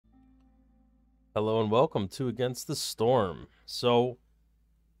Hello and welcome to Against the Storm. So,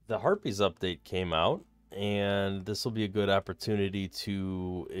 the Harpies update came out, and this will be a good opportunity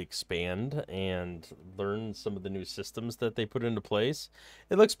to expand and learn some of the new systems that they put into place.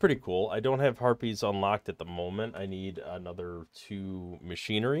 It looks pretty cool. I don't have Harpies unlocked at the moment. I need another two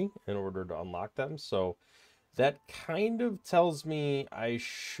machinery in order to unlock them. So, that kind of tells me I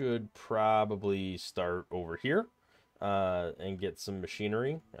should probably start over here and get some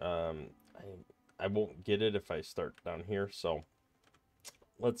machinery. I won't get it if I start down here, so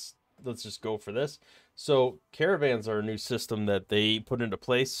let's let's just go for this. So caravans are a new system that they put into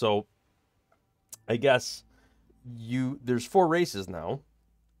place. So I guess there's four races now,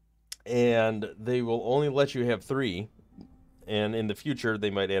 and they will only let you have three, and in the future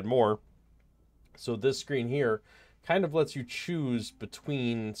they might add more. So this screen here kind of lets you choose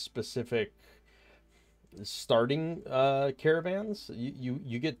between specific starting caravans.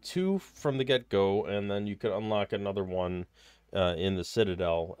 You get two from the get go, and then you can unlock another one in the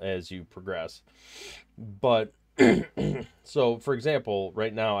Citadel as you progress. But so, for example,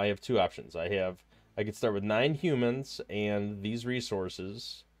 right now I have two options. I could start with 9 humans and these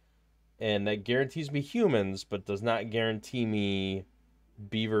resources, and that guarantees me humans, but does not guarantee me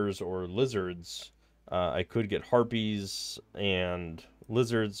beavers or lizards. I could get harpies and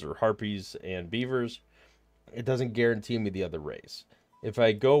lizards, or harpies and beavers. It doesn't guarantee me the other race. If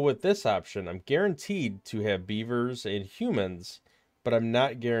I go with this option, I'm guaranteed to have beavers and humans, but I'm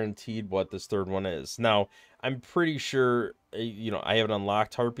not guaranteed what this third one is. Now, I'm pretty sure, I haven't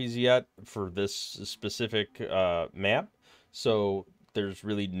unlocked harpies yet for this specific map, so there's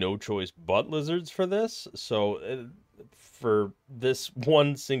really no choice but lizards for this. So, for this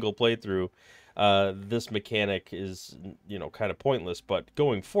one single playthrough, this mechanic is kind of pointless, but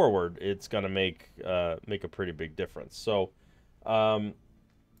going forward it's going to make a pretty big difference. So um,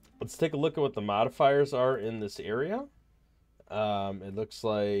 let's take a look at what the modifiers are in this area. It looks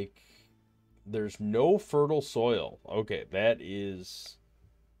like there's no fertile soil. Okay, that is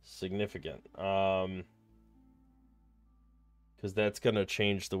significant, because that's going to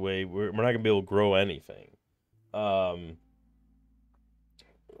change the way we're not going to be able to grow anything. um,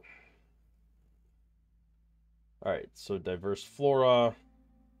 all right, so diverse flora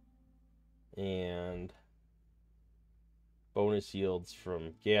and bonus yields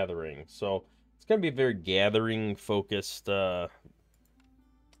from gathering. So it's going to be a very gathering focused build,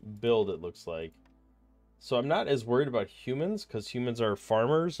 it looks like. So I'm not as worried about humans because humans are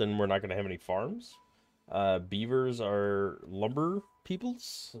farmers and we're not going to have any farms. Beavers are lumber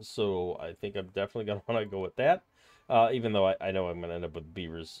peoples, so I think I'm definitely going to want to go with that. Even though I know I'm going to end up with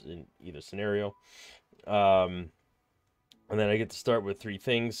beavers in either scenario. Um, and then I get to start with three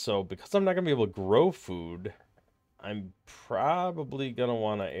things. So because I'm not going to be able to grow food, I'm probably gonna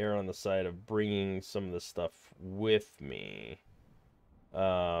want to err on the side of bringing some of this stuff with me.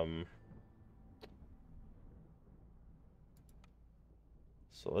 Um,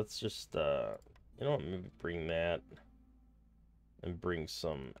 so let's just, maybe bring that and bring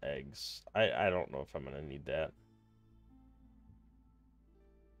some eggs. I don't know if I'm gonna need that.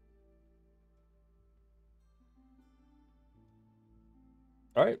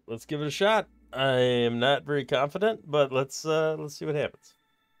 All right, let's give it a shot. I am not very confident, but let's see what happens.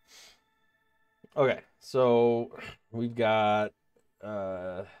 Okay, so we've got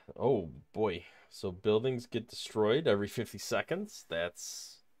oh boy. So buildings get destroyed every 50 seconds.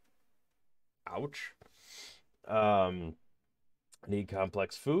 That's ouch. Um, I need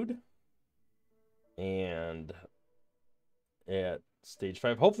complex food, and at stage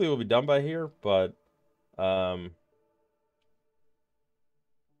 5, hopefully we'll be done by here. But um,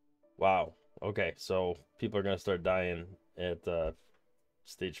 wow. Okay, so people are gonna start dying at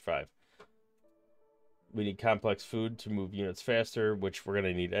stage 5. We need complex food to move units faster, which we're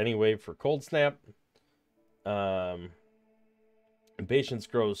gonna need anyway for cold snap. Um, Impatience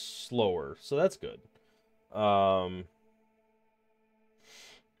grows slower, so that's good. Um,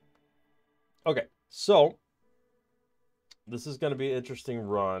 okay, so this is going to be an interesting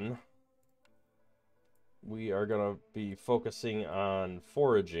run. We are going to be focusing on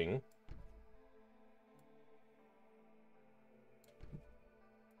foraging.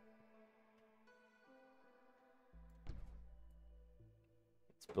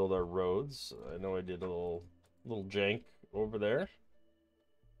 Let's build our roads. I know I did a little jank over there.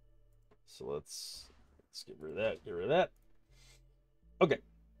 So let's get rid of that. Get rid of that. Okay.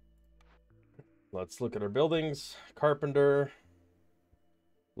 Let's look at our buildings. Carpenter,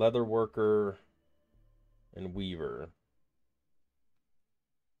 leather worker, and weaver.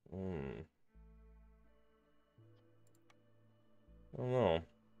 Hmm. I don't know.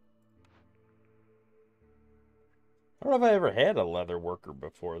 don't know if I ever had a leather worker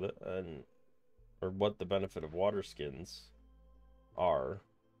before that, or what the benefit of water skins are.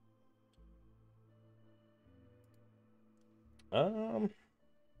 I'm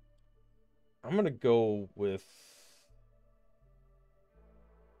gonna go with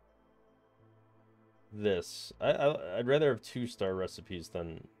this. I'd rather have 2-star recipes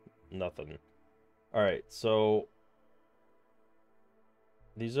than nothing. All right, so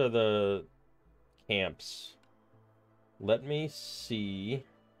these are the camps. Let me see.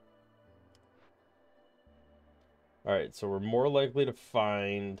 All right, so we're more likely to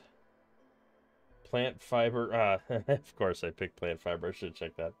find plant fiber. Of course, I picked plant fiber. I should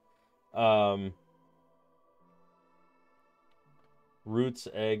check that. Roots,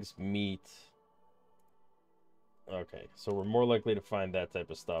 eggs, meat. Okay, so we're more likely to find that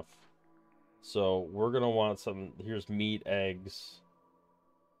type of stuff. So we're gonna want some. Here's meat, eggs.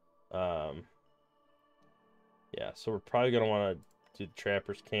 Yeah, so we're probably gonna want to do the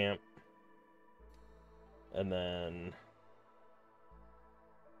trapper's camp, and then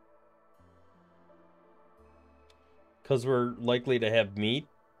because we're likely to have meat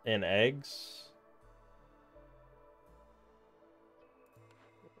and eggs.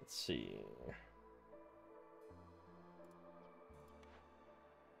 Let's see.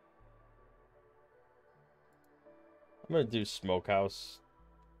 I'm gonna do smokehouse.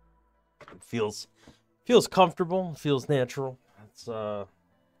 It feels comfortable, feels natural. It's all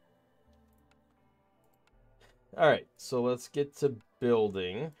right, so let's get to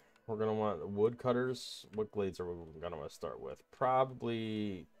building. We're gonna want woodcutters. What glades are we gonna want to start with?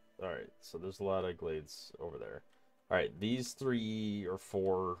 Probably. All right, so there's a lot of glades over there. All right, these 3 or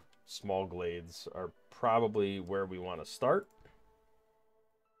 4 small glades are probably where we want to start.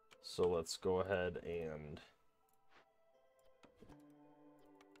 So let's go ahead and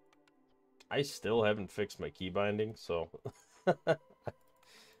I still haven't fixed my key binding, so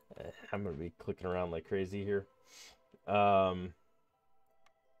I'm gonna be clicking around like crazy here. All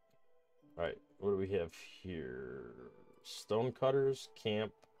right, what do we have here? Stone cutters,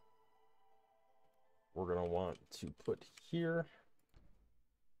 camp. We're gonna want to put here.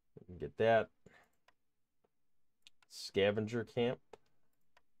 We can get that. Scavenger camp.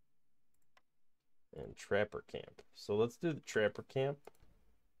 And trapper camp. So let's do the trapper camp.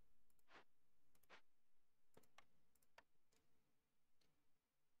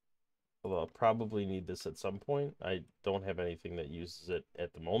 Although I'll probably need this at some point. I don't have anything that uses it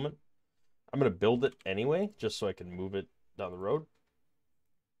at the moment. I'm going to build it anyway, just so I can move it down the road.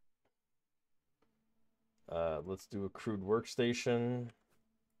 Let's do a crude workstation.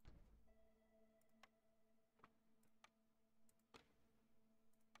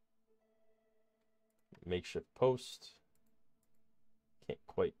 Makeshift post. Can't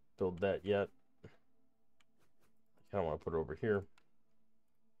quite build that yet. I kind of want to put it over here.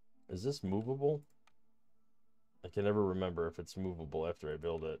 Is this movable? I can never remember if it's movable after I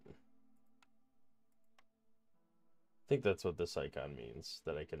build it. I think that's what this icon means,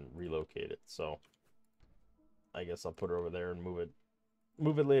 that I can relocate it. So I guess I'll put it over there and move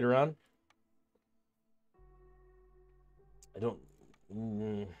it later on. I don't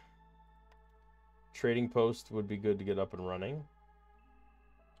trading post would be good to get up and running.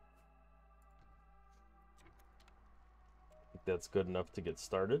 I think that's good enough to get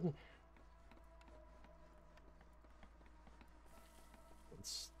started.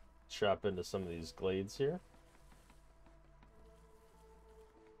 Let's chop into some of these glades here.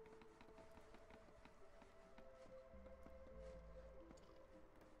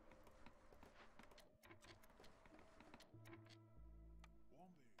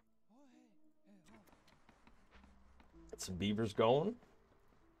 Get some beavers going.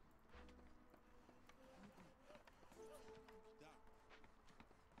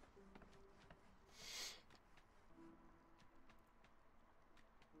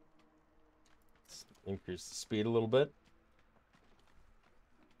 Let's increase the speed a little bit.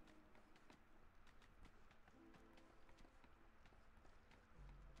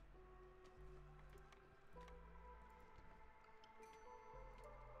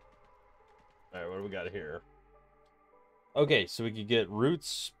 All right, what do we got here? Okay, so we could get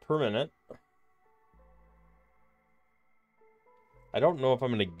roots per minute. I don't know if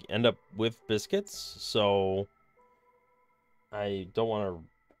I'm going to end up with biscuits, so I don't want to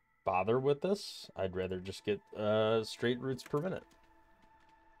bother with this. I'd rather just get straight roots per minute.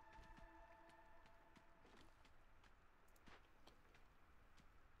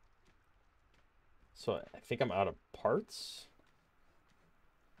 So I think I'm out of parts.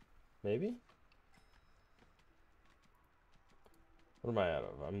 Maybe? What am I out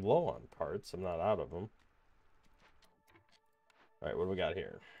of? I'm low on parts. I'm not out of them. All right, what do we got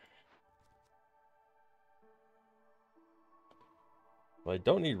here? Well, I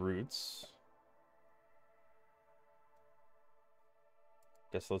don't need roots.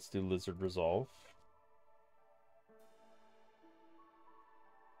 Guess let's do lizard resolve.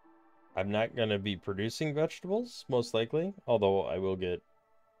 I'm not going to be producing vegetables, most likely. Although I will get,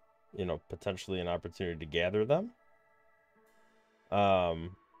 you know, potentially an opportunity to gather them.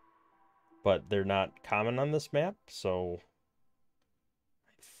 But they're not common on this map, so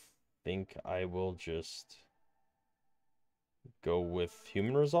I think I will just go with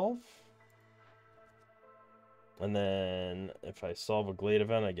human resolve. And then if I solve a glade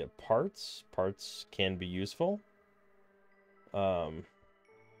event, I get parts. Parts can be useful.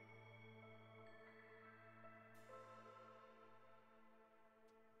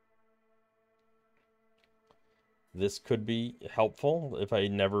 This could be helpful if I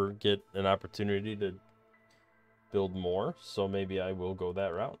never get an opportunity to build more, so maybe I will go that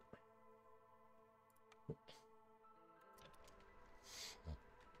route.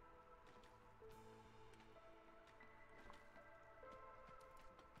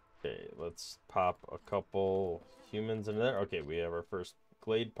 Okay, let's pop a couple humans in there. Okay, we have our first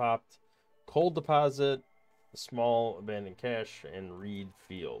glade popped. Coal deposit, small abandoned cache, and reed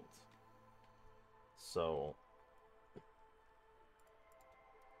field. So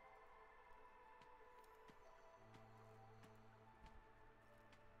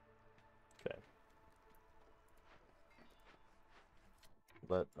okay.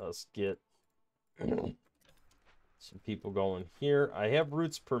 Let us get some people going here. I have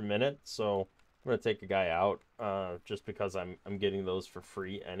roots per minute, so I'm gonna take a guy out just because I'm getting those for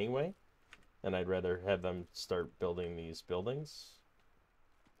free anyway, and I'd rather have them start building these buildings.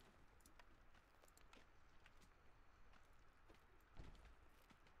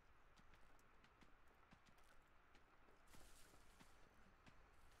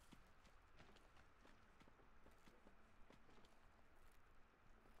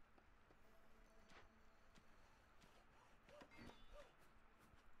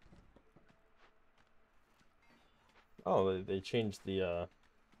 Oh, they changed the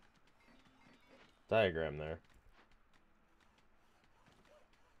diagram there.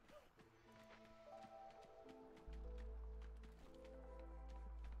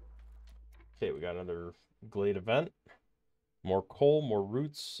 Okay, we got another glade event. More coal, more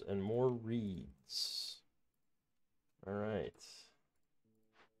roots, and more reeds. All right.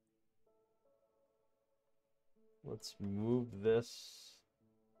 Let's move this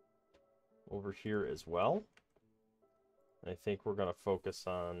over here as well. I think we're going to focus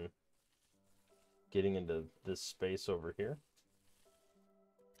on getting into this space over here.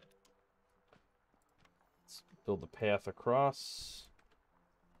 Let's build a path across.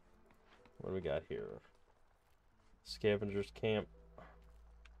 What do we got here? Scavengers camp.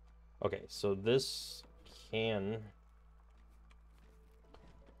 Okay, so this can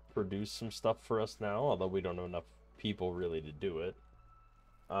produce some stuff for us now, although we don't have enough people really to do it.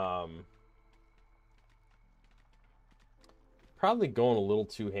 Probably going a little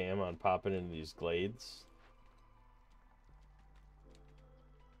too ham on popping into these glades.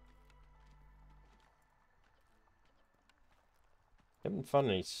 Haven't found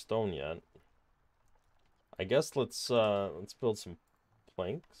any stone yet. I guess let's build some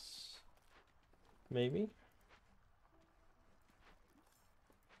planks, maybe.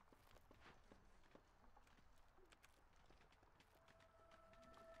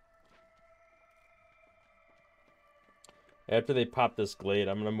 After they pop this glade,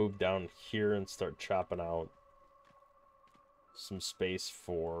 I'm gonna move down here and start chopping out some space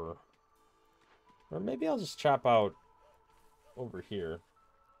for, or maybe I'll just chop out over here.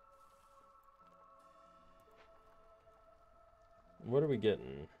 What are we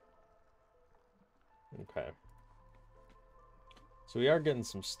getting? Okay. So we are getting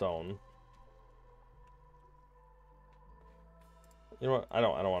some stone. You know what? I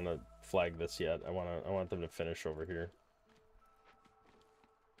don't want to flag this yet. I want them to finish over here.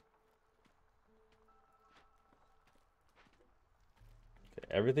 Okay,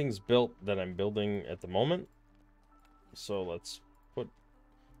 everything's built that I'm building at the moment. So let's put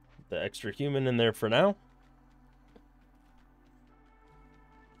the extra human in there for now.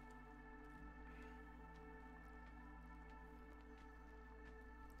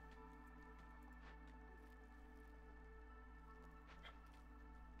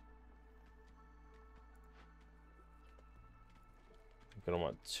 I'm gonna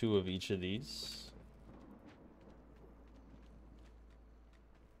want 2 of each of these.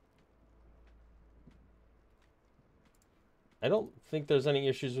 I don't think there's any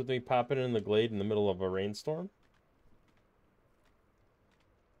issues with me popping in the glade in the middle of a rainstorm.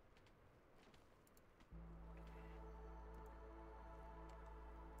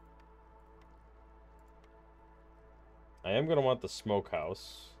 I am going to want the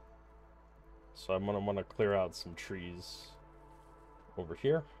smokehouse. So I'm going to want to clear out some trees over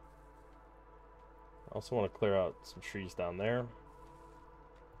here. I also want to clear out some trees down there.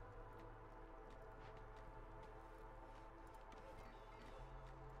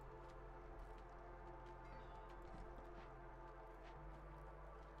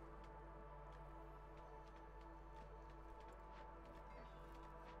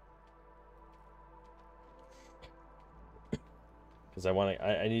 Because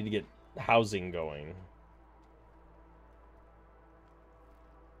I need to get housing going.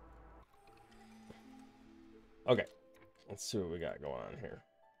 Okay, let's see what we got going on here.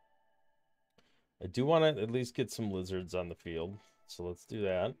 I do want to at least get some lizards on the field, so let's do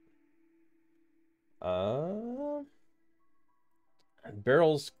that.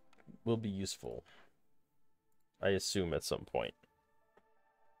 Barrels will be useful, I assume, at some point.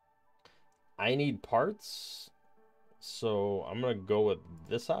 I need parts, so I'm gonna go with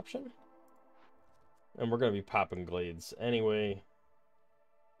this option, and we're gonna be popping glades anyway.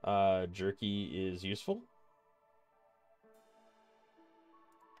 Jerky is useful.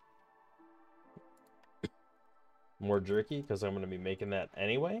 More jerky, because I'm gonna be making that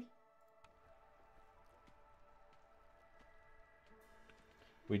anyway.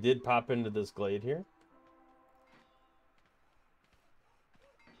 We did pop into this glade here.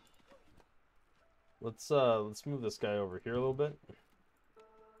 Let's move this guy over here a little bit. Get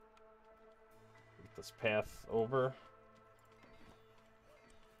this path over.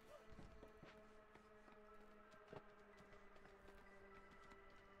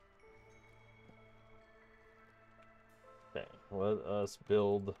 Okay, let us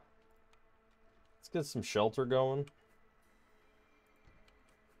build. Let's get some shelter going.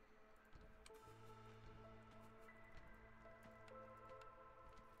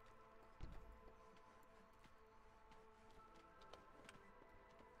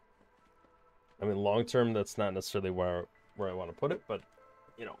 I mean, long term, that's not necessarily where I want to put it, but,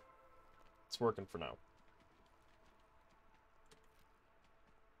 you know, it's working for now.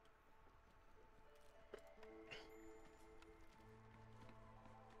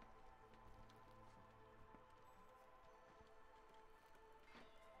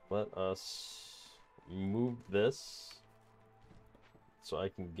 Let us move this so I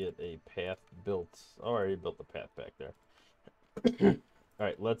can get a path built. Oh, I already built the path back there. All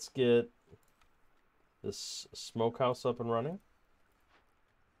right, let's get this smokehouse up and running.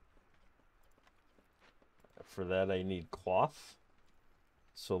 For that, I need cloth.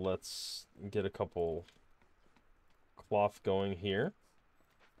 So let's get a couple cloth going here.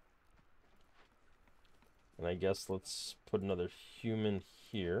 And I guess let's put another human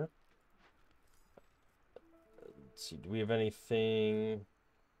here. Let's see, do we have anything?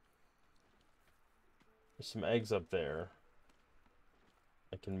 There's some eggs up there.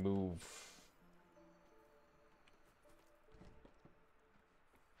 I can move.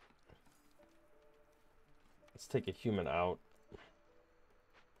 Let's take a human out.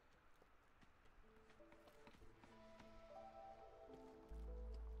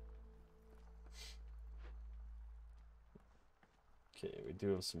 Okay, we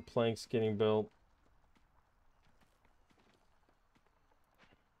do have some planks getting built.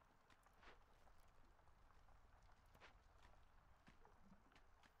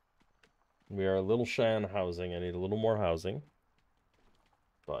 We are a little shy on housing. I need a little more housing.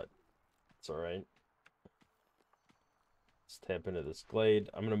 But it's alright. Let's tap into this glade.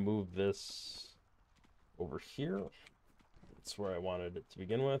 I'm going to move this over here. That's where I wanted it to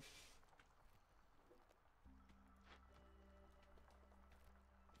begin with.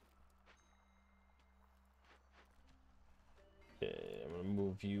 Okay, I'm going to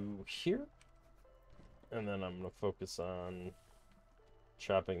move you here. And then I'm going to focus on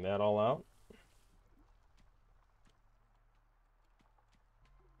chopping that all out.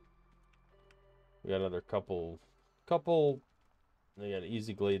 We got another couple, they got an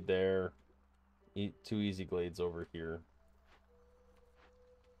easy glade there. Two easy glades over here.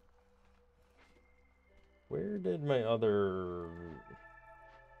 Where did my other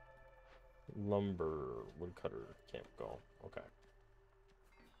lumber woodcutter camp go? Okay.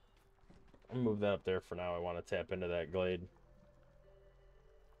 I'll move that up there for now. I want to tap into that glade.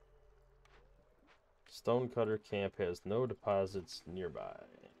 Stonecutter camp has no deposits nearby.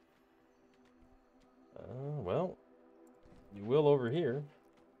 Well, you will over here.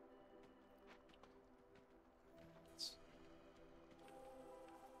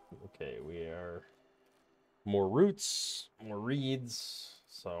 Okay, we are more roots, more reeds,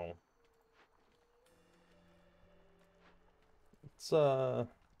 so let's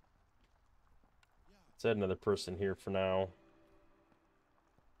Let's add another person here for now.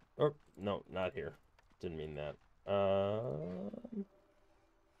 Oh, no, not here. Didn't mean that.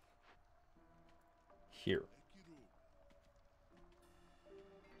 Here.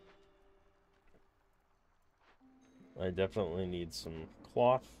 I definitely need some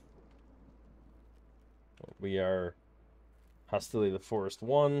cloth. We are Hostility of the Forest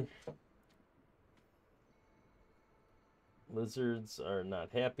 1. Lizards are not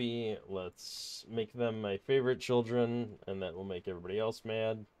happy. Let's make them my favorite children, and that will make everybody else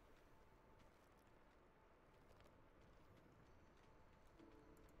mad.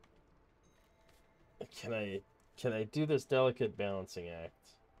 Can I do this delicate balancing act?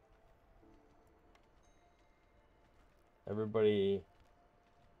 Everybody,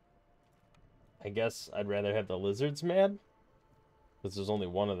 I guess I'd rather have the lizards mad, because there's only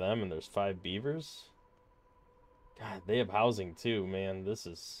one of them and there's 5 beavers. God, they have housing too, man. This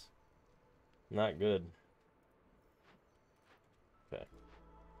is not good. Okay.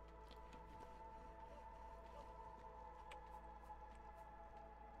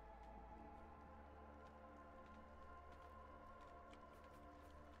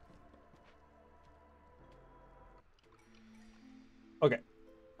 Okay.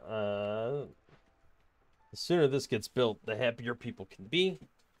 The sooner this gets built, the happier people can be.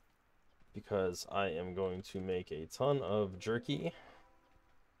 Because I am going to make a ton of jerky.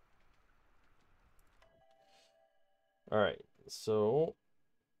 Alright, so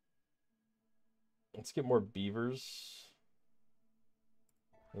let's get more beavers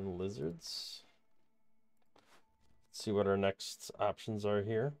and lizards. Let's see what our next options are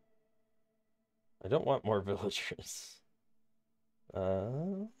here. I don't want more villagers.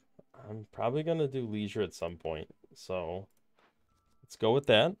 I'm probably gonna do leisure at some point, so let's go with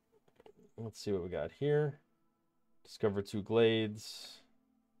that. Let's see what we got here. Discover 2 glades.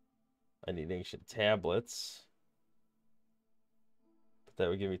 I need ancient tablets. But that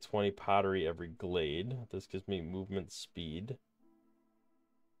would give me 20 pottery every glade. This gives me movement speed.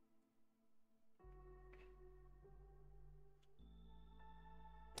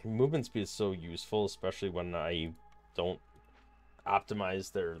 Movement speed is so useful, especially when I don't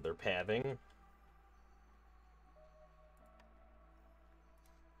optimize their pathing.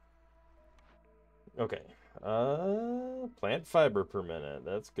 Okay. Plant fiber per minute.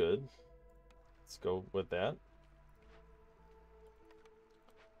 That's good. Let's go with that.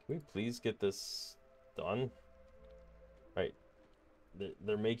 Can we please get this done? Right.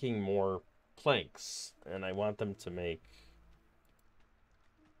 They're making more planks, and I want them to make...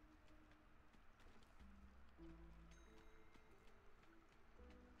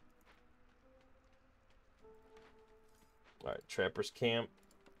 Alright, Trapper's Camp.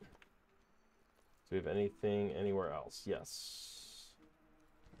 Do we have anything anywhere else? Yes.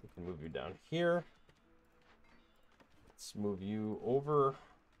 We can move you down here. Let's move you over.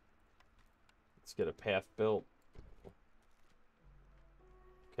 Let's get a path built.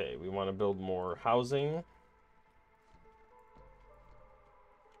 Okay, we want to build more housing.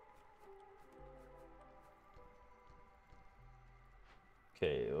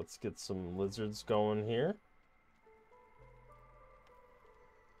 Okay, let's get some lizards going here.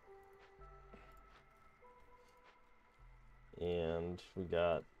 And we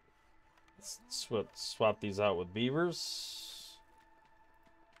got... swap these out with beavers.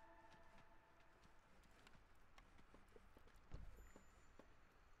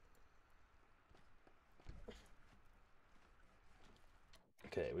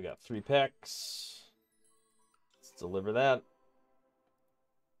 Okay, we got 3 packs. Let's deliver that.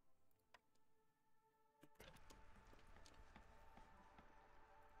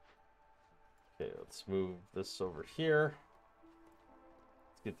 Okay, let's move this over here.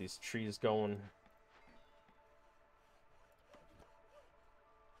 Let's get these trees going.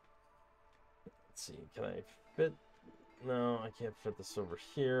 Let's see, can I fit? No, I can't fit this over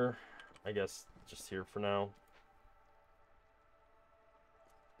here. I guess just here for now.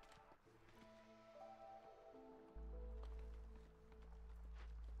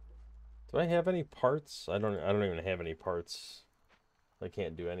 Do I have any parts? I don't even have any parts. I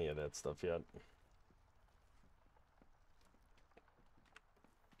can't do any of that stuff yet.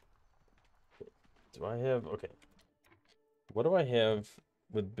 Do I have... Okay. What do I have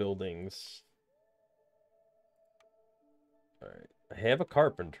with buildings? Alright. I have a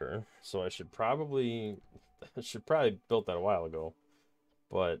carpenter, so I should probably... I should probably built that a while ago.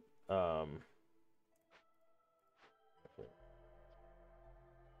 But, okay.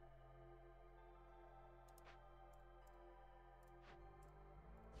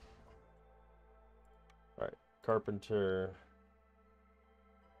 Alright. Carpenter.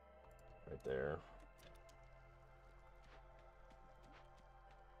 Right there.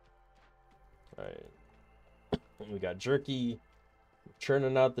 All right. We got jerky.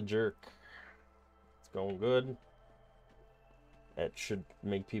 Churning out the jerk. It's going good. That should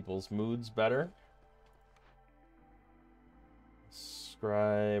make people's moods better.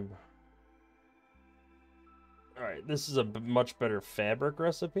 Scribe. Alright, this is a much better fabric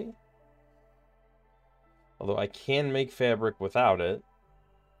recipe. Although I can make fabric without it.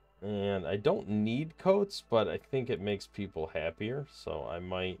 And I don't need coats, but I think it makes people happier. So I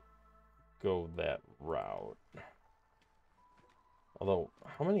might go that route. Although,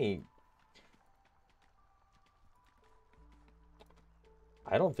 how many...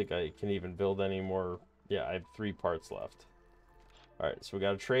 I don't think I can even build any more. Yeah, I have 3 parts left. Alright, so we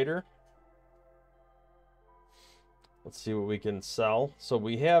got a trader. Let's see what we can sell. So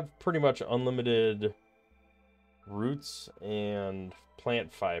we have pretty much unlimited roots and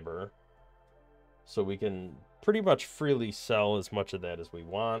plant fiber. So we can pretty much freely sell as much of that as we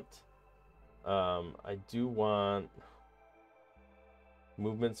want. I do want...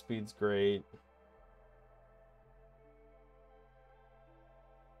 Movement speed's great.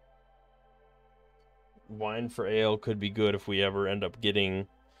 Wine for ale could be good if we ever end up getting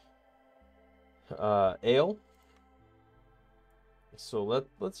ale. So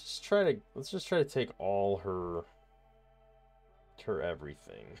let's just try to take all her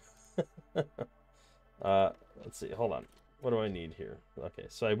everything. Let's see. Hold on. What do I need here? Okay,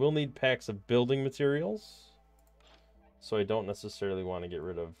 so I will need packs of building materials. So I don't necessarily want to get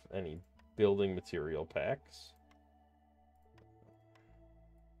rid of any building material packs.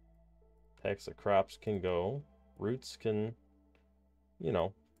 Packs of crops can go. Roots can, you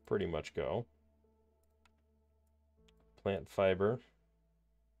know, pretty much go. Plant fiber.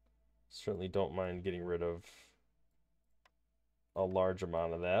 Certainly don't mind getting rid of a large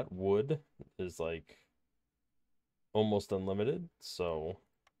amount of that. Wood is like almost unlimited, so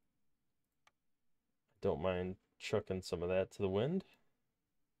don't mind chucking some of that to the wind.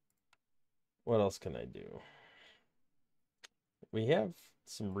 What else can I do? We have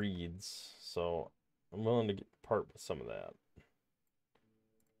some reeds, so I'm willing to part with some of that.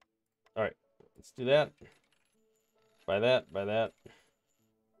 All right, let's do that. Buy that, buy that.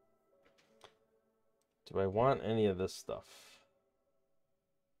 Do I want any of this stuff?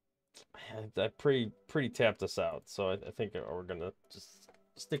 I pretty tapped us out, so I think we're gonna just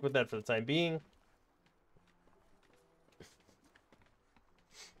stick with that for the time being.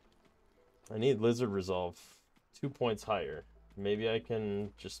 I need lizard resolve 2 points higher. Maybe I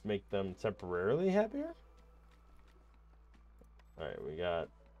can just make them temporarily happier? Alright, we got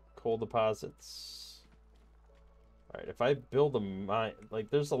coal deposits. Alright, if I build a mine... Like,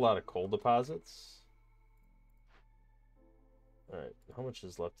 there's a lot of coal deposits. Alright, how much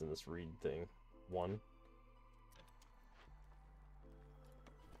is left in this reed thing? 1.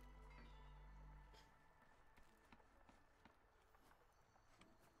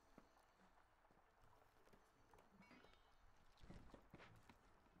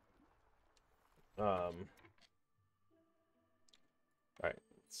 Alright,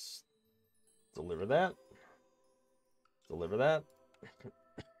 let's deliver that. Deliver that.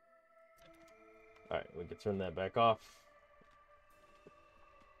 Alright, we can turn that back off.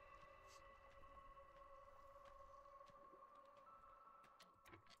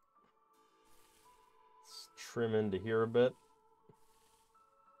 Let's trim into here a bit.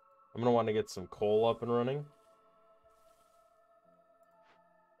 I'm going to want to get some coal up and running.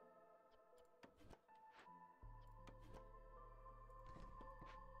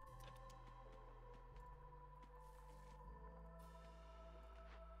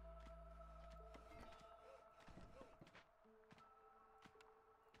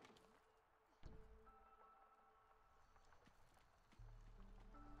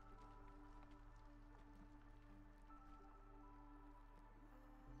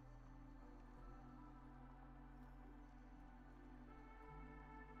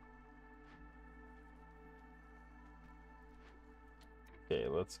 Okay,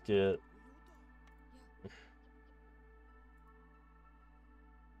 let's get...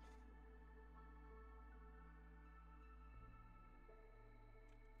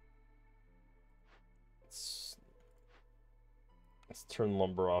 Let's turn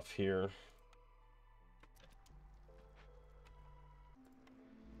lumber off here.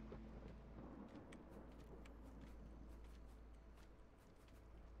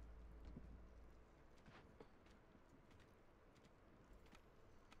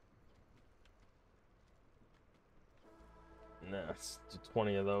 Let's do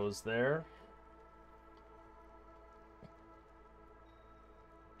 20 of those there.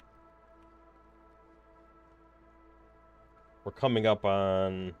 We're coming up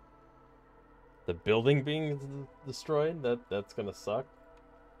on The building being destroyed? That's gonna suck.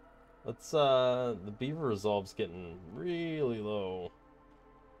 Let's, the beaver resolve's getting really low.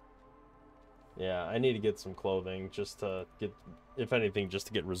 Yeah, I need to get some clothing just to get, if anything, just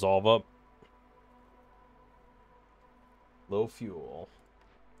to get resolve up. Low fuel.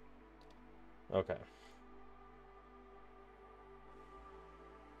 Okay.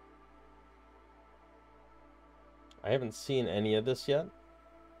 I haven't seen any of this yet.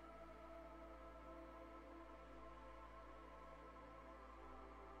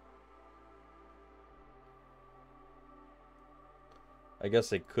 I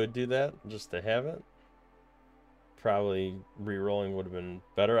guess I could do that just to have it. Probably re-rolling would have been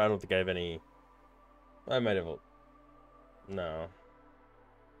better. I don't think I have any. I might have. No.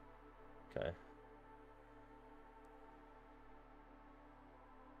 Okay.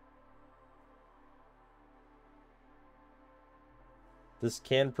 This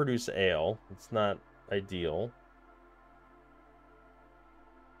can produce ale. It's not ideal.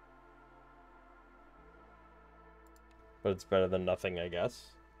 But it's better than nothing, I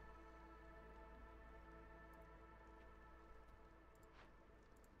guess.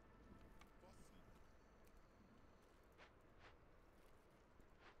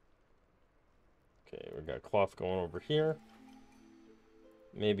 Okay, we got cloth going over here.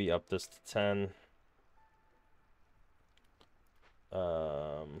 Maybe up this to 10.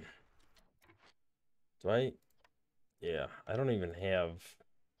 Do I? Yeah, I don't even have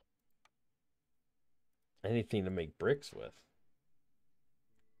anything to make bricks with.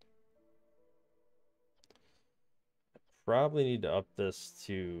 Probably need to up this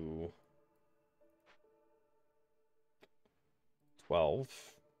to 12.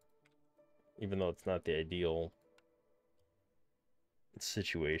 Even though it's not the ideal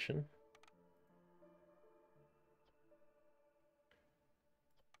situation.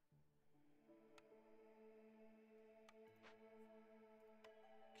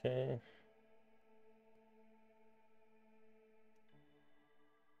 Okay.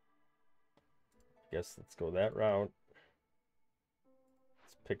 Guess let's go that route.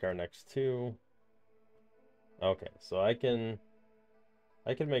 Let's pick our next two. Okay, so I can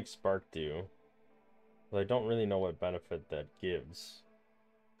make spark do, but I don't really know what benefit that gives.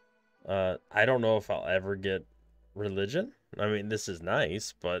 I don't know if I'll ever get religion. I mean, this is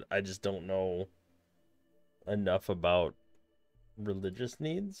nice, but I just don't know enough about religious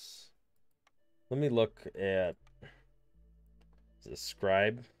needs. Let me look at the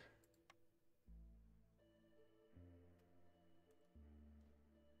scribe.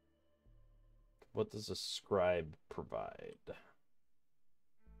 What does a scribe provide?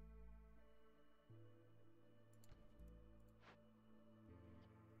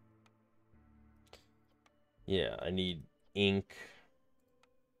 Yeah, I need ink.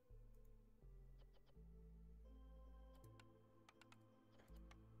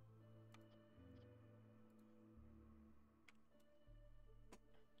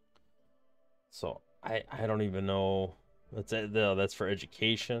 So I don't even know. That's for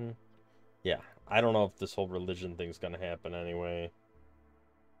education. Yeah, I don't know if this whole religion thing's gonna happen anyway.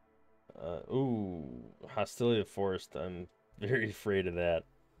 Ooh, hostility of forest. I'm very afraid of that.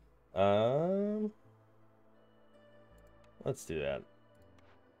 Um, let's do that.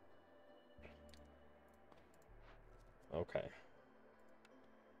 Okay.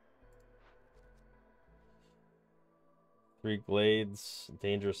 3 glades,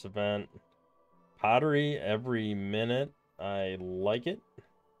 dangerous event. Pottery every minute. I like it.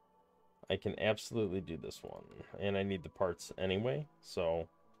 I can absolutely do this one. And I need the parts anyway, so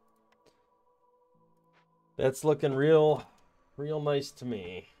that's looking real nice to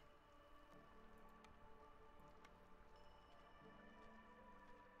me.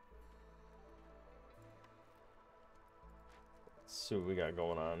 Let's see what we got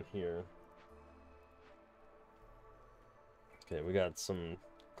going on here. Okay, we got some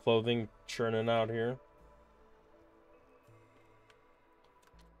clothing churning out here.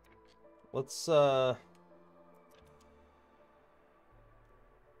 Let's do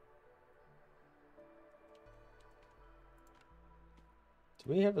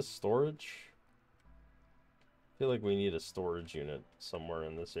we have a storage? I feel like we need a storage unit somewhere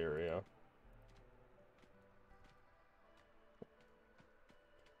in this area.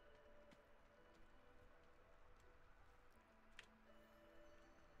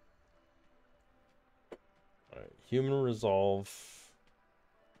 Alright, human resolve.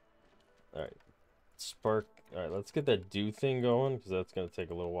 Alright, spark. Alright, let's get that dew thing going, because that's going to take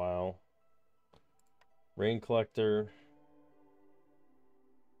a little while. Rain collector.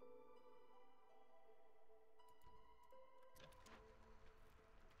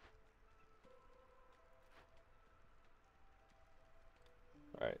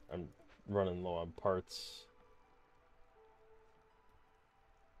 running low on parts.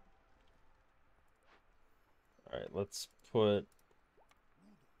 Alright, let's put...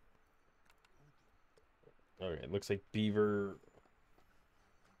 Okay, looks like Beaver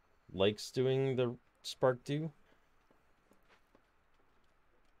likes doing the spark dew.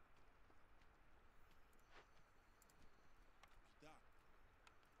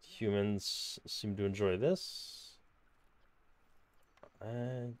 Humans seem to enjoy this.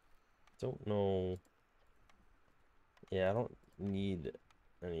 I don't know. Yeah, I don't need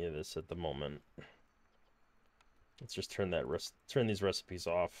any of this at the moment. Let's just turn these recipes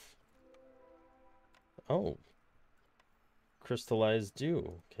off. Oh, crystallized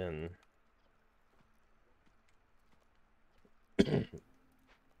dew can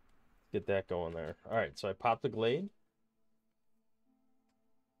get that going there. All right, so I popped the glade.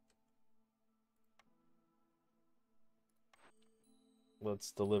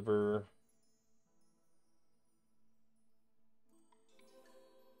 Let's deliver.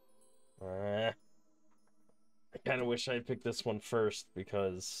 I kind of wish I picked this one first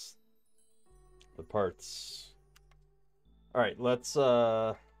because the parts. All right, let's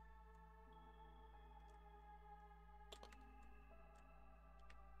yeah,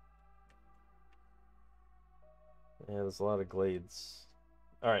 there's a lot of glades.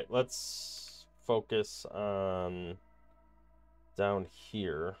 All right, let's focus on down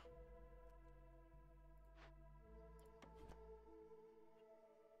here.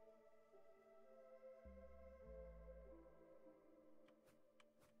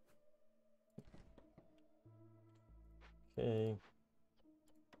 Okay.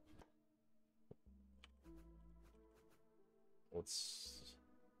 Let's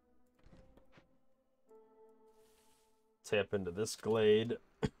tap into this glade.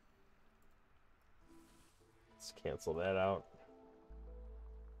 Let's cancel that out.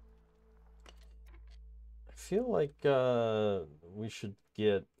 I feel like we should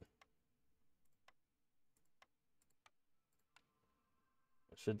get...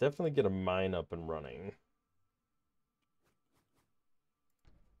 I should definitely get a mine up and running.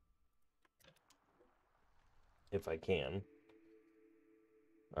 If I can.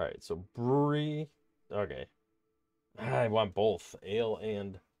 Alright, so brewery. Okay. I want both. Ale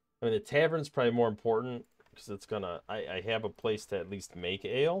and... I mean, the tavern's probably more important because it's gonna... I have a place to at least make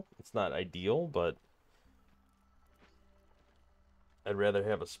ale. It's not ideal, but I'd rather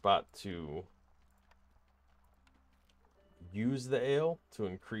have a spot to use the ale to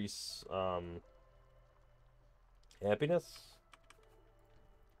increase happiness.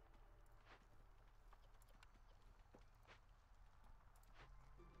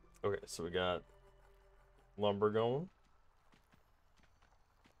 Okay, so we got lumber going.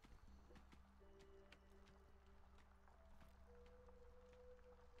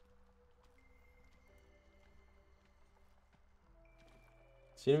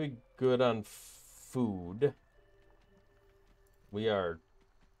 Seem to be good on food. We are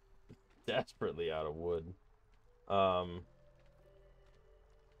desperately out of wood. Where's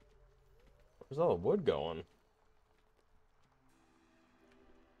all the wood going?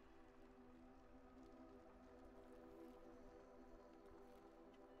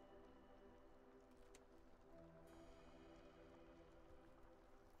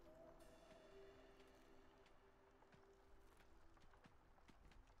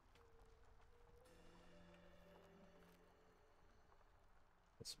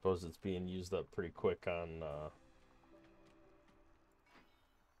 I suppose it's being used up pretty quick on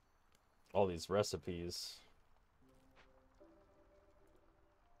all these recipes.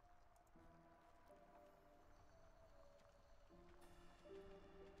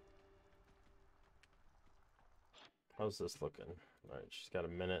 How's this looking? All right, she's got a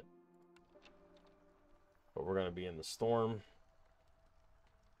minute. But we're going to be in the storm.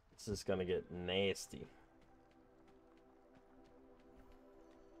 This is going to get nasty.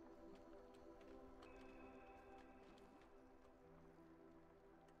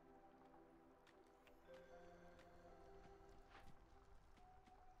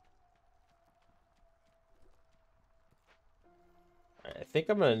 I think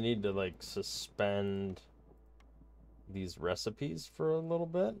I'm going to need to, like, suspend these recipes for a little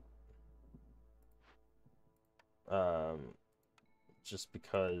bit. Just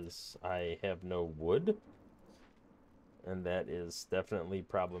because I have no wood. And that is definitely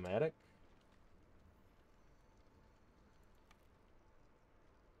problematic.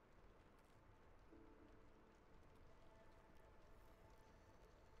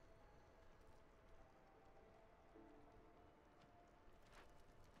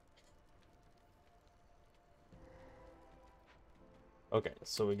 Okay,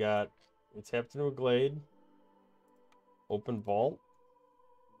 so we got We tapped into a glade. Open vault.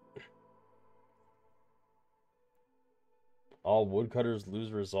 All woodcutters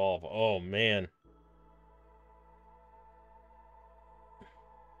lose resolve. Oh, man.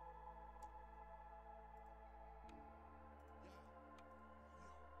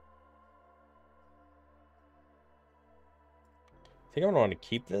 I think I'm gonna want to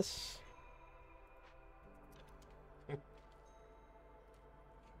keep this.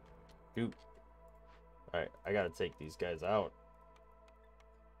 Shoot. Alright, I gotta take these guys out.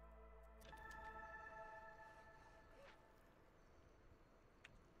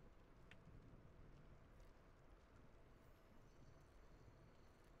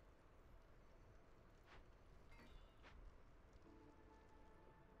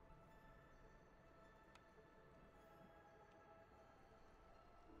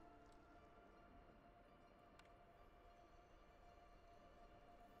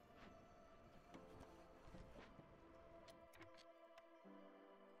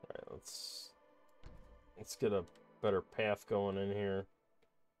 Alright, let's get a better path going in here.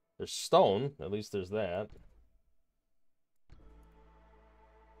 There's stone, at least there's that.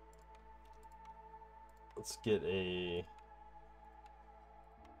 Let's get a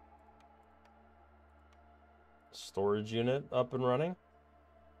storage unit up and running,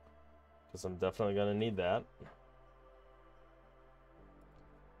 because I'm definitely gonna need that.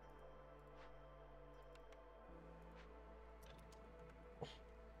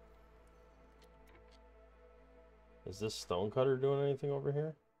 Is this stone cutter doing anything over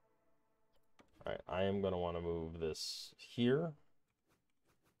here? Alright, I am gonna want to move this here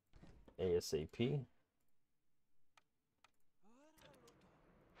ASAP.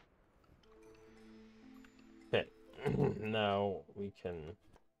 Okay, now we can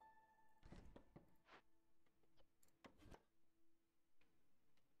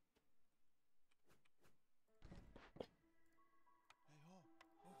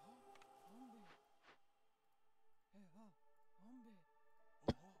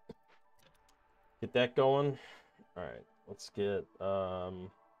get that going. Alright, let's get let's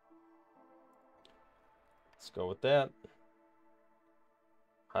go with that.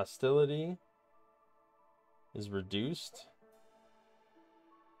 Hostility is reduced.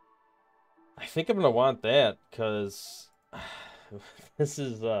 I think I'm gonna want that because this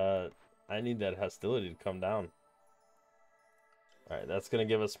is I need that hostility to come down. Alright, that's gonna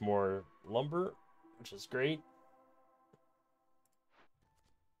give us more lumber, which is great.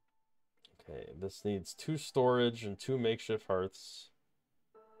 Okay, this needs 2 storage and 2 makeshift hearths.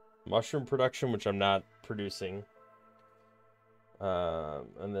 Mushroom production, which I'm not producing.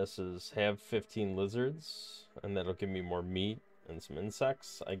 And this is have 15 lizards, and that'll give me more meat and some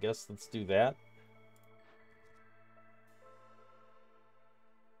insects. I guess let's do that.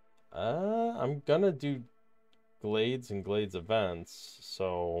 I'm gonna do glades and glades events,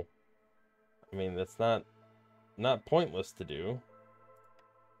 so I mean that's not pointless to do.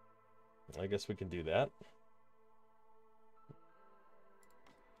 I guess we can do that.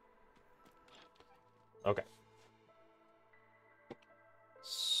 Okay.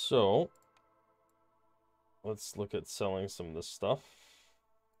 So let's look at selling some of this stuff.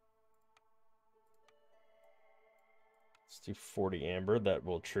 Let's do 40 amber. That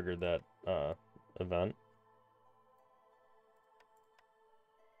will trigger that event.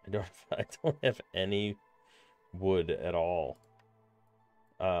 I don't have any wood at all.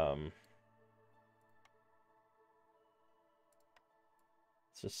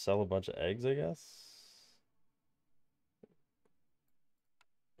 Let's just sell a bunch of eggs, I guess.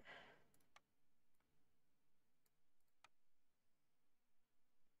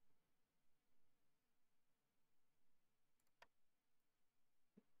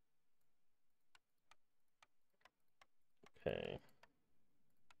 Okay.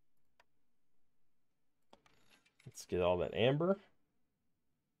 Let's get all that amber.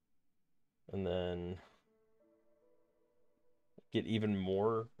 And then get even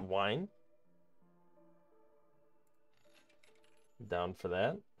more wine. Down for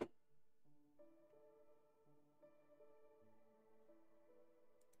that.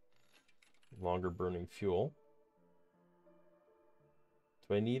 Longer burning fuel.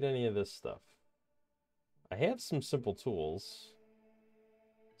 Do I need any of this stuff? I have some simple tools,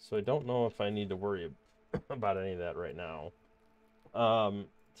 so I don't know if I need to worry about any of that right now.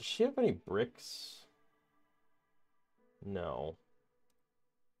 Does she have any bricks? No.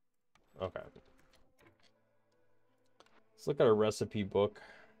 Okay. Let's look at our recipe book.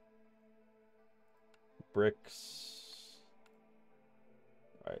 Bricks.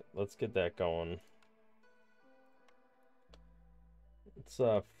 Alright, let's get that going.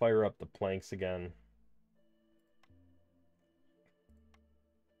 Let's fire up the planks again.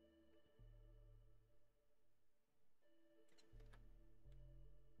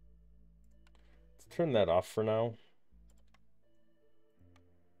 Let's turn that off for now.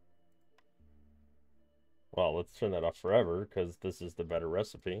 Well, let's turn that off forever because this is the better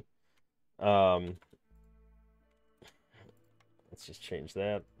recipe. Let's just change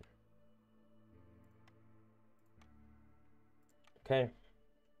that. Okay.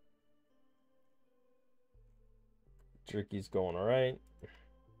 Jerky's going all right.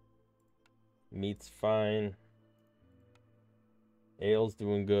 Meat's fine. Ale's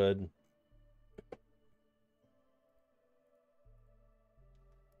doing good.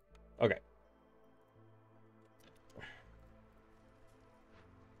 Okay.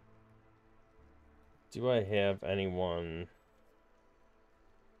 Do I have anyone?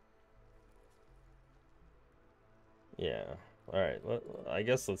 Yeah. All right. I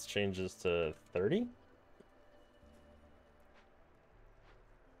guess let's change this to 30.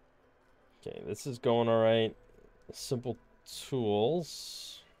 Okay, this is going all right. Simple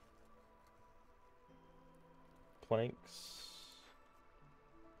tools. Planks.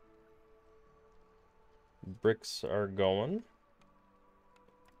 Bricks are going.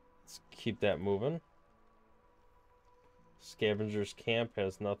 Let's keep that moving. Scavenger's camp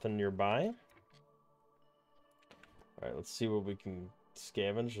has nothing nearby. Alright, let's see what we can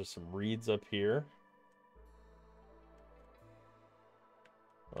scavenge. There's some reeds up here.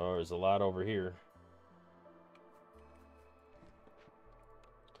 Oh, there's a lot over here.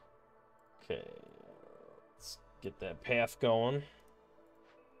 Okay, let's get that path going.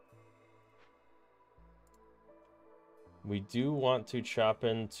 We do want to chop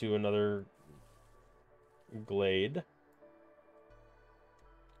into another glade.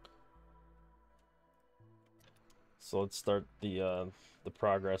 So let's start the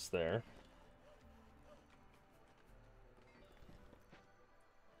progress there.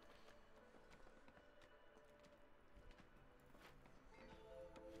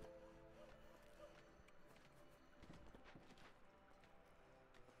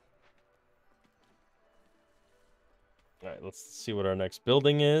 All right, let's see what our next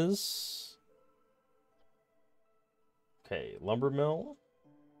building is. Okay, lumber mill.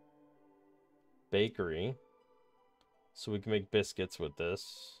 Bakery. So we can make biscuits with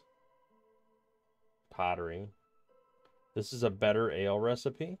this. Pottery. This is a better ale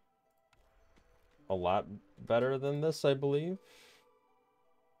recipe. A lot better than this, I believe.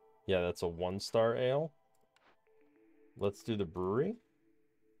 Yeah, that's a 1-star ale. Let's do the brewery.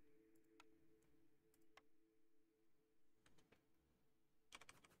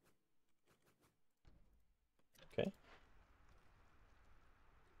 Okay.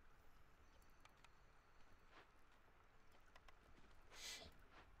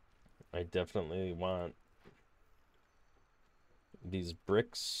 I definitely want these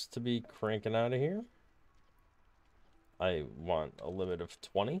bricks to be cranking out of here. I want a limit of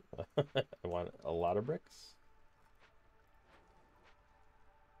 20. I want a lot of bricks.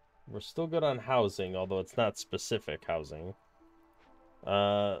 We're still good on housing, although it's not specific housing.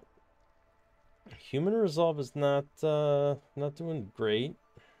 Human resolve is not doing great.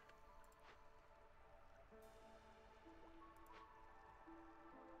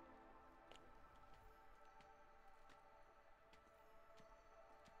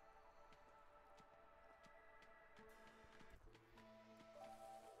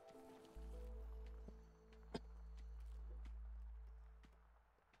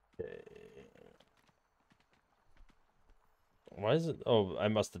 Why is it? Oh, I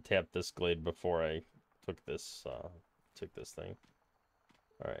must have tapped this glade before I took this thing.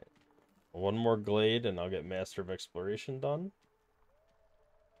 All right, one more glade, and I'll get Master of Exploration done.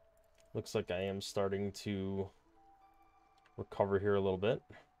 Looks like I am starting to recover here a little bit.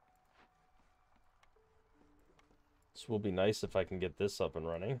 This will be nice if I can get this up and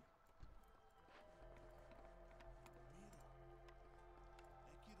running.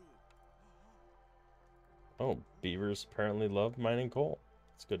 Oh, beavers apparently love mining coal.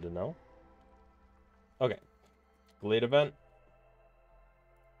 It's good to know. Okay, glade event.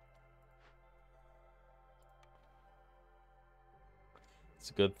 It's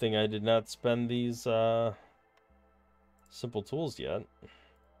a good thing I did not spend these simple tools yet.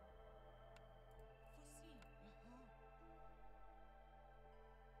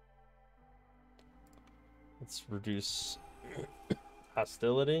 Let's reduce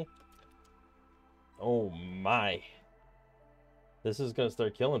hostility. Oh my. This is gonna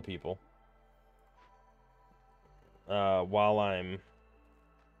start killing people. While I'm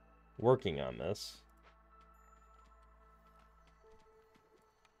working on this.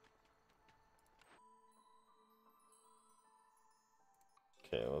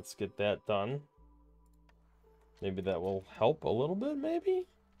 Okay, let's get that done. Maybe that will help a little bit, maybe?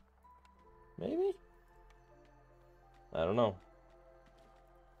 Maybe? I don't know.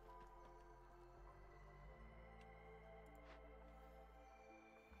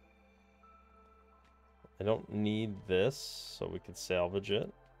 I don't need this, so we can salvage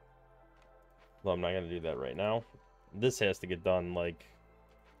it. Well, I'm not going to do that right now. This has to get done, like,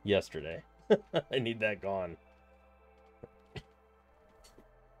 yesterday. I need that gone.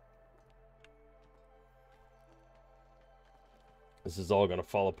 This is all going to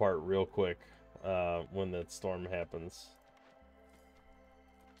fall apart real quick when that storm happens.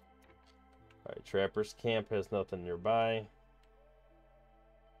 Alright, Trapper's Camp has nothing nearby.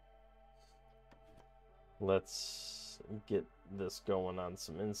 Let's get this going on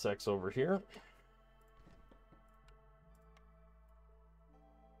some insects over here.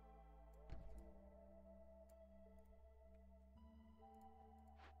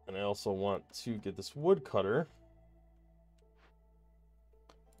 And I also want to get this woodcutter.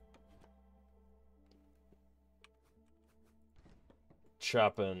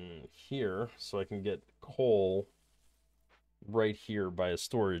 Chopping here so I can get coal right here by a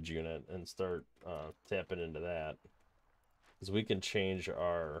storage unit and start tapping into that. Because we can change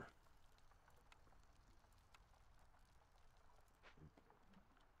the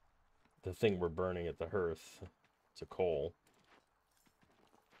thing we're burning at the hearth to coal.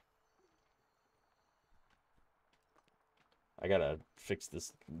 I gotta fix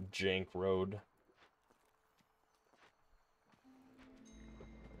this jank road.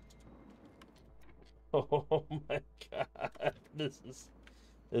 Oh my god, this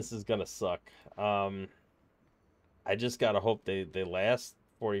is gonna suck. I just gotta hope they last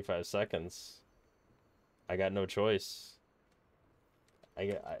 45 seconds. I got no choice.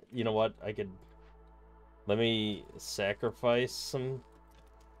 You know what? Let me sacrifice some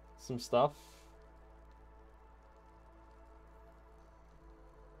stuff.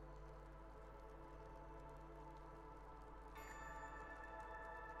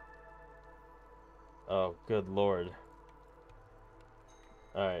 Oh, good lord.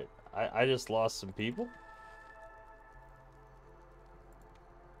 Alright, I just lost some people.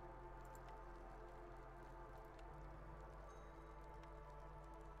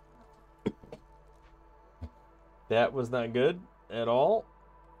 That was not good at all.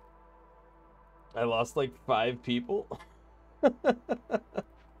 I lost like 5 people.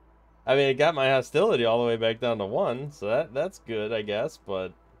 I mean, it got my hostility all the way back down to 1, so that's good, I guess,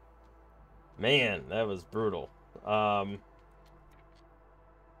 but man, that was brutal.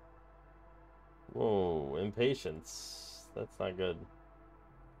 Whoa, impatience. That's not good.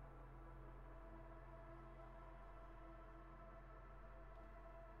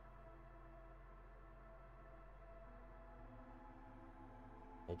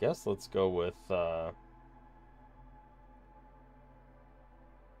 I guess let's go with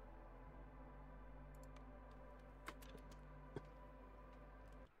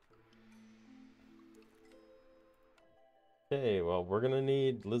okay, well, we're gonna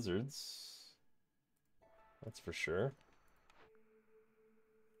need lizards. That's for sure.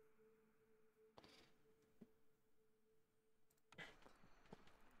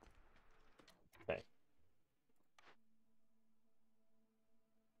 Okay.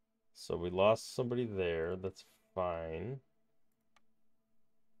 So we lost somebody there. That's fine.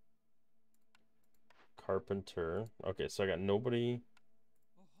 Carpenter. Okay, so I got nobody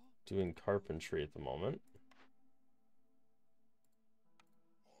doing carpentry at the moment.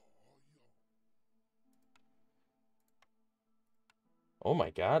 Oh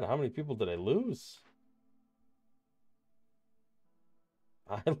my god, how many people did I lose?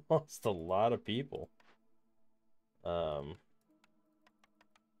 I lost a lot of people.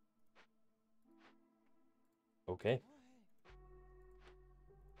 Okay.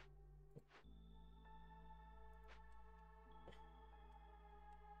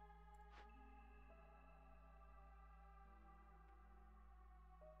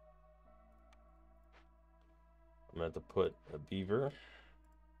 I'm gonna have to put a beaver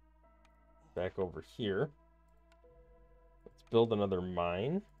back over here. Let's build another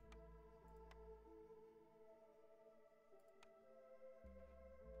mine.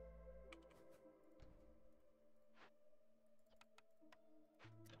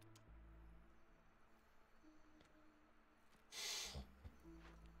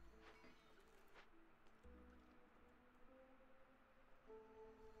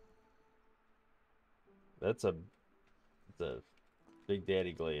 That's a Big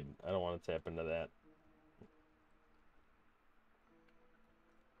Daddy Glade. I don't want to tap into that.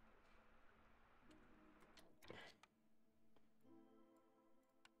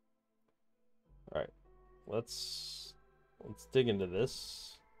 let's dig into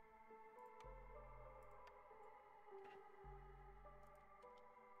this.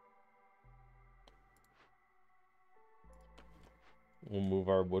 We'll move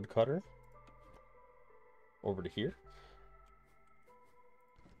our woodcutter over to here.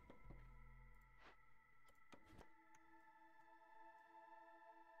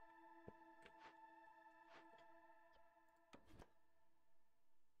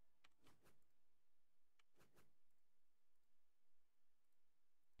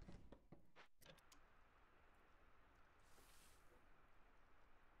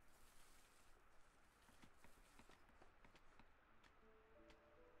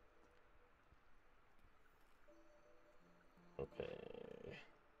 Okay.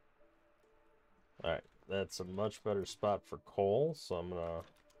 Alright, that's a much better spot for coal, so I'm gonna, as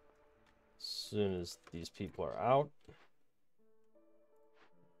soon as these people are out,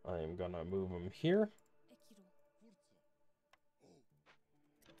 I am gonna move them here.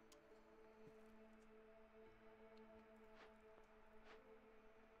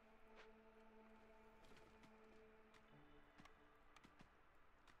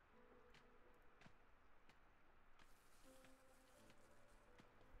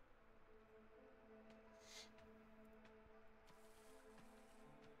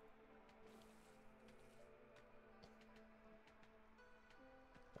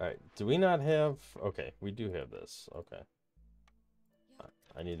 Alright, do we not have... Okay, we do have this. Okay.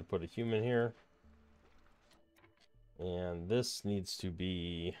 I need to put a human here. And this needs to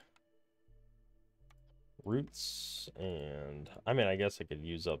be roots. And, I mean, I guess I could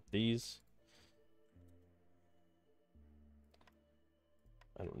use up these.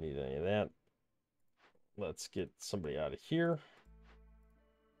 I don't need any of that. Let's get somebody out of here.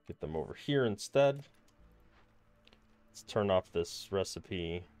 Get them over here instead. Let's turn off this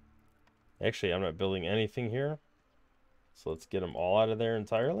recipe. Actually, I'm not building anything here. So let's get them all out of there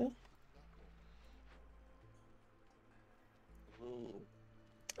entirely.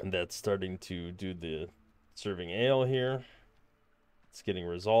 And that's starting to do the serving ale here. It's getting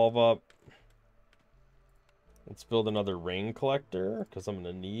resolve up. Let's build another rain collector, because I'm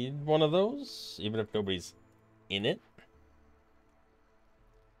going to need one of those, even if nobody's in it.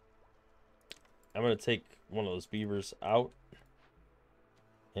 I'm going to take one of those beavers out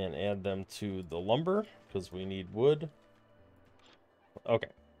and add them to the lumber, because we need wood. Okay.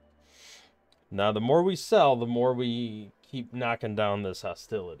 Now, the more we sell, the more we keep knocking down this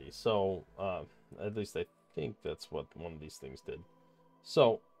hostility. So, at least I think that's what one of these things did.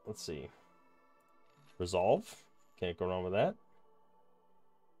 So, let's see. Resolve. Can't go wrong with that.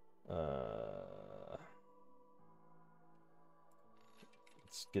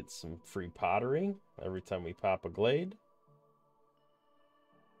 Let's get some free pottery every time we pop a glade.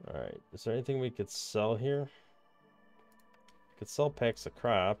 Alright, is there anything we could sell here? Could sell packs of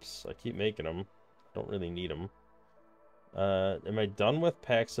crops. I keep making them. Don't really need them. Am I done with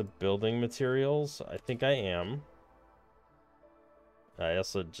packs of building materials? I think I am. I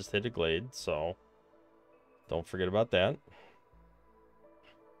also just hit a glade, so don't forget about that.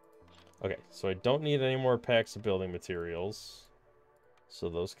 Okay, so I don't need any more packs of building materials. So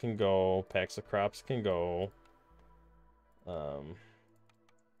those can go. Packs of crops can go. I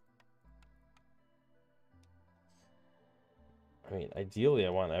mean, ideally I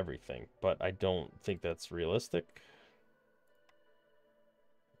want everything, but I don't think that's realistic.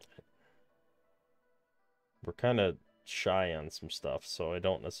 We're kind of shy on some stuff, so I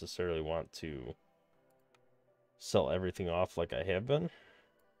don't necessarily want to sell everything off like I have been.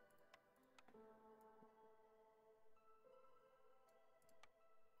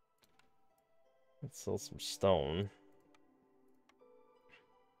 Let's sell some stone.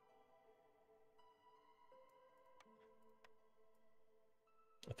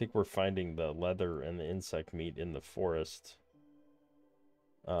 I think we're finding the leather and the insect meat in the forest.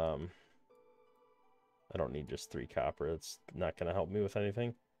 I don't need just 3 copper. It's not going to help me with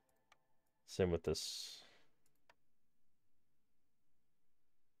anything. Same with this.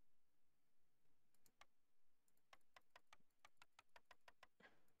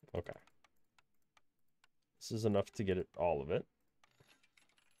 Okay. This is enough to get it, all of it.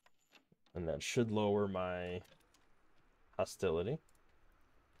 And that should lower my hostility,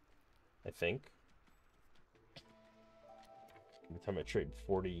 I think. Every time I trade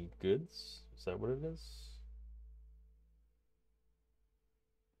 40 goods. Is that what it is?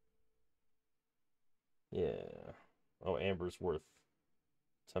 Yeah. Oh, amber's worth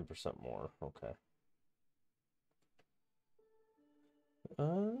 10% more. Okay.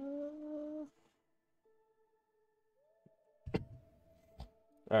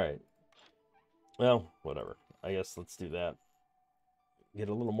 Alright. Well, whatever. I guess let's do that. Get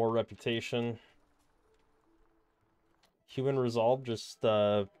a little more reputation. Human resolve just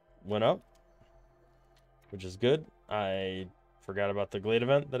went up, which is good. I forgot about the Glade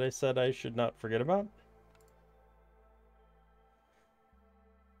event that I said I should not forget about.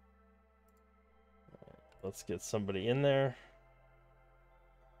 Let's get somebody in there.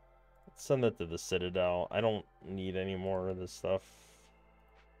 Let's send that to the Citadel. I don't need any more of this stuff.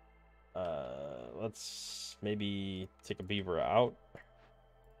 Let's maybe take a beaver out.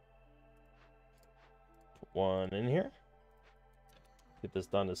 Put one in here. Get this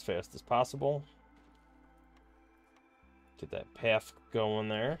done as fast as possible. Get that path going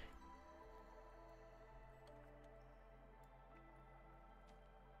there.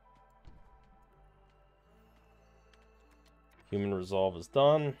 Human resolve is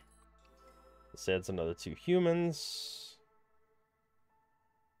done. This adds another 2 humans.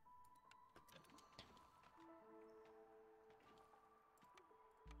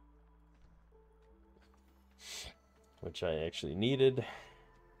 Which I actually needed.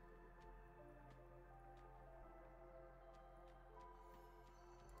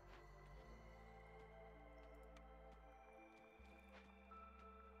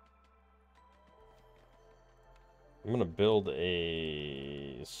 I'm going to build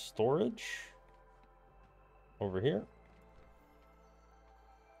a storage over here.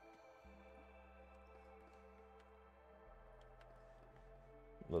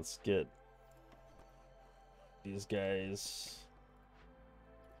 Let's get these guys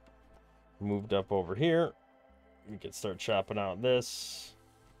moved up over here. We can start chopping out this.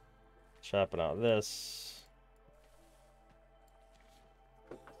 Chopping out this.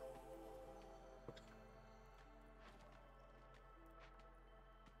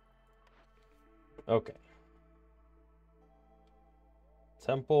 Okay.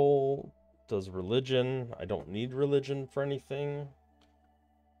 Temple does religion. I don't need religion for anything.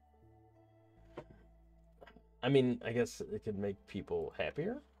 I mean, I guess it could make people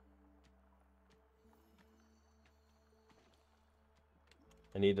happier.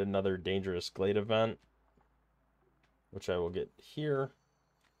 I need another dangerous glade event, which I will get here.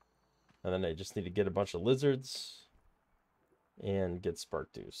 And then I just need to get a bunch of lizards and get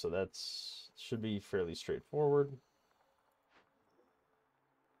spark dew. So that's should be fairly straightforward.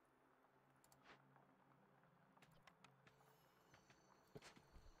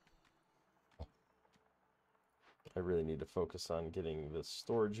 I really need to focus on getting this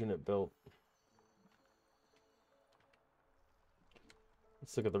storage unit built.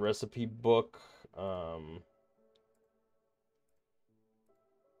 Let's look at the recipe book.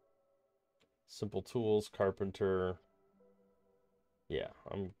 Simple tools, carpenter. Yeah,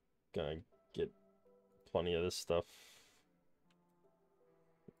 I'm gonna get plenty of this stuff.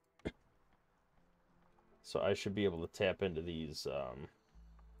 So I should be able to tap into these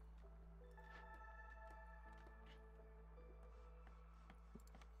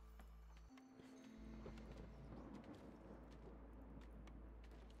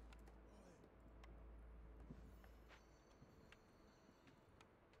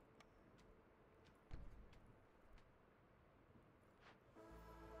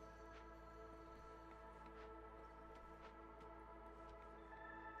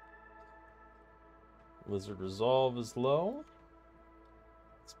lizard resolve is low.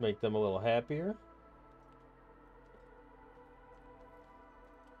 Let's make them a little happier.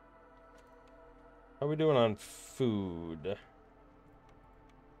 How are we doing on food?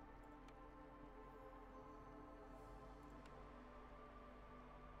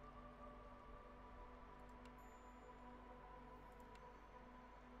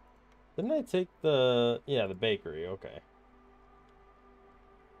 Didn't I take the... Yeah, the bakery, okay.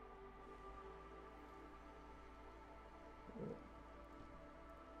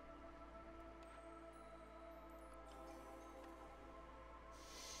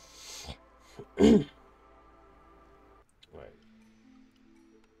 Right.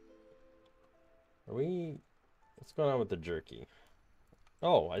 Are we... What's going on with the jerky?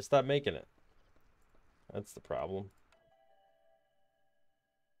 Oh, I stopped making it. That's the problem.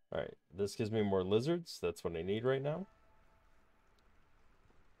 Alright, this gives me more lizards. That's what I need right now.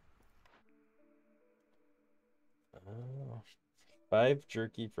 Oh, 5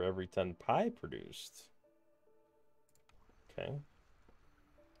 jerky for every 10 pie produced. Okay.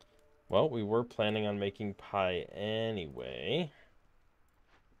 Well, we were planning on making pie anyway.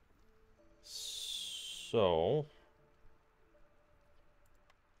 So...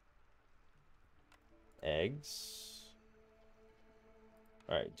 Eggs.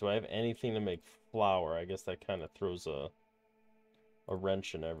 Alright, do I have anything to make flour? I guess that kind of throws a a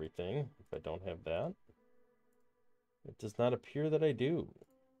wrench and everything if I don't have that. It does not appear that I do.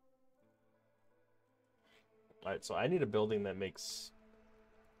 All right, so I need a building that makes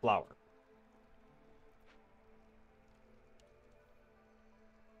flour.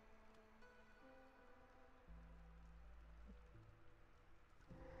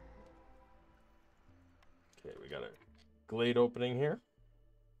 Okay, we got a glade opening here.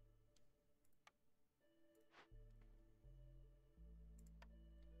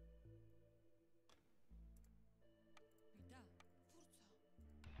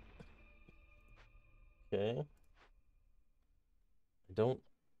 Okay.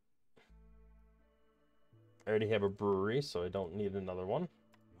 I already have a brewery, so I don't need another one.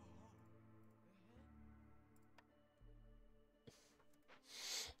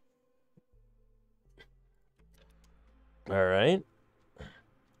 All right.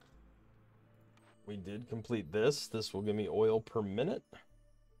 We did complete this. This will give me oil per minute.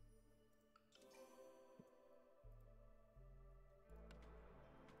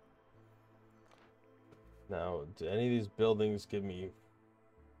 Now, do any of these buildings give me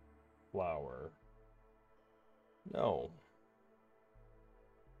flour? No.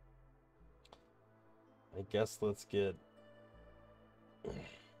 I guess let's get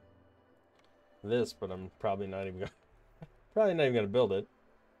this, but I'm probably not even gonna build it.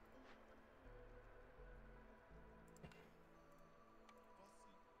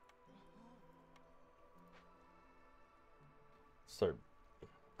 Start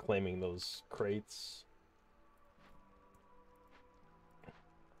claiming those crates.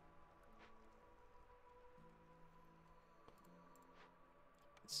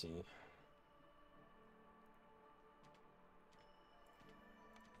 Let's see.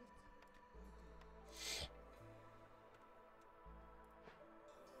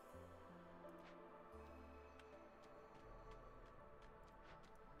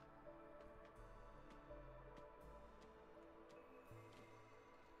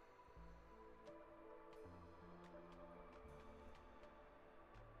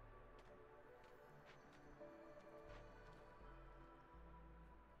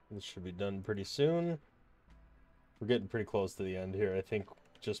 This should be done pretty soon. We're getting pretty close to the end here. I think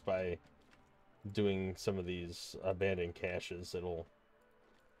just by doing some of these abandoned caches, it'll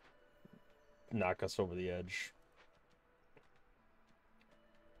knock us over the edge.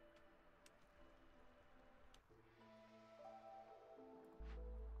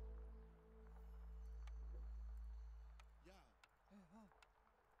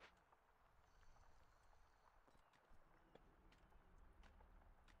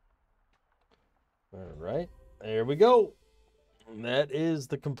 All right, there we go. And that is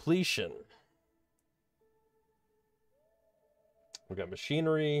the completion. We got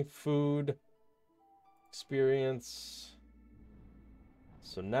machinery, food, experience.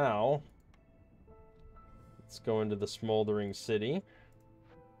 So now let's go into the smoldering city.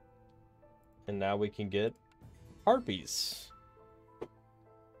 And now we can get harpies.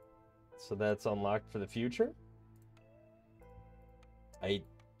 So that's unlocked for the future.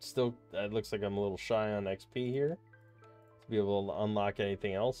 It looks like I'm a little shy on XP here to be able to unlock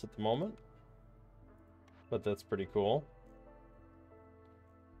anything else at the moment. But that's pretty cool.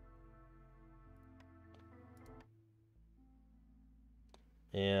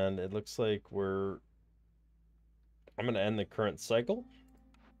 And it looks like I'm going to end the current cycle.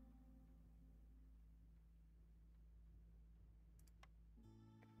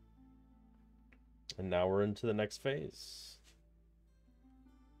 And now we're into the next phase.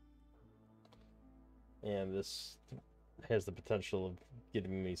 And this has the potential of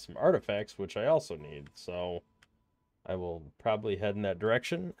getting me some artifacts, which I also need. So I will probably head in that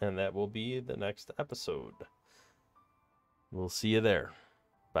direction, and that will be the next episode. We'll see you there.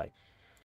 Bye.